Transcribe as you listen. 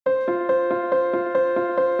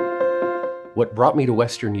What brought me to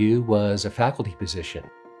WesternU was a faculty position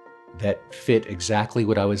that fit exactly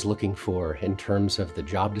what I was looking for in terms of the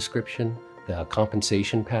job description, the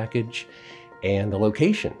compensation package, and the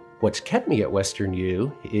location. What's kept me at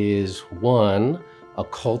WesternU is, one, a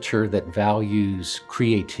culture that values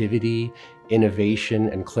creativity, innovation,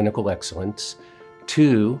 and clinical excellence.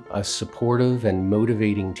 Two, a supportive and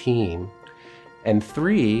motivating team. And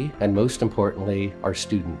three, and most importantly, our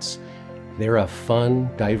students. They're a fun,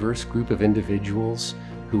 diverse group of individuals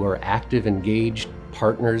who are active, engaged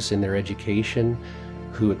partners in their education,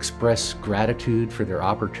 who express gratitude for their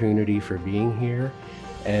opportunity for being here,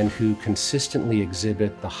 and who consistently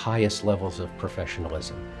exhibit the highest levels of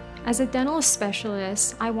professionalism. As a dental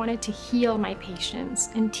specialist, I wanted to heal my patients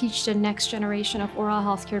and teach the next generation of oral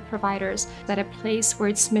healthcare providers at a place where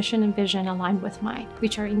its mission and vision align with mine,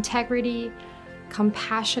 which are integrity,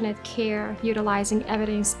 compassionate care, utilizing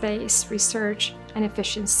evidence-based research, and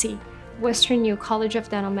efficiency. WesternU College of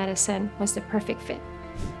Dental Medicine was the perfect fit.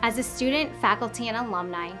 As a student, faculty, and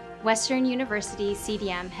alumni, Western University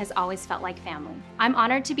CDM has always felt like family. I'm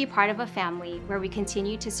honored to be part of a family where we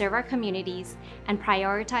continue to serve our communities and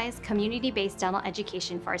prioritize community-based dental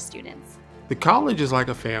education for our students. The college is like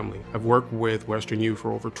a family. I've worked with WesternU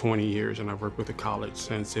for over 20 years, and I've worked with the college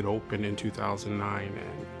since it opened in 2009.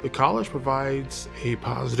 And the college provides a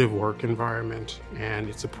positive work environment, and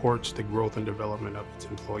it supports the growth and development of its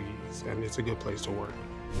employees, and it's a good place to work.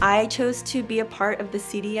 I chose to be a part of the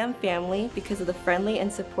CDM family because of the friendly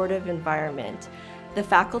and supportive environment. The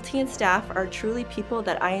faculty and staff are truly people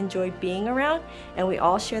that I enjoy being around, and we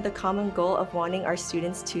all share the common goal of wanting our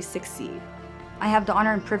students to succeed. I have the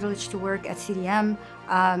honor and privilege to work at CDM,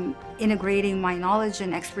 integrating my knowledge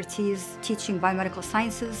and expertise, teaching biomedical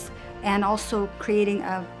sciences, and also creating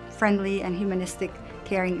a friendly and humanistic,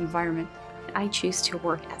 caring environment. I choose to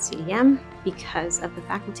work at CDM because of the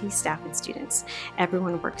faculty, staff, and students.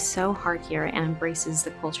 Everyone works so hard here and embraces the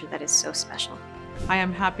culture that is so special. I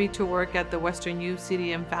am happy to work at the WesternU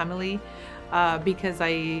CDM family because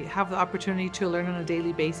I have the opportunity to learn on a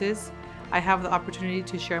daily basis. I have the opportunity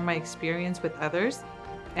to share my experience with others,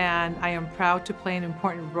 and I am proud to play an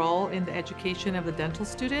important role in the education of the dental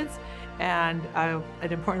students and an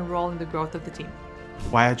important role in the growth of the team.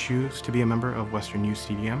 Why I choose to be a member of WesternU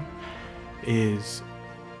CDM is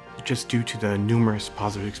just due to the numerous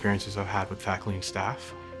positive experiences I've had with faculty and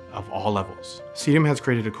staff of all levels. CDM has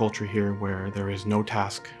created a culture here where there is no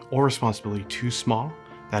task or responsibility too small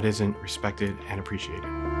that isn't respected and appreciated.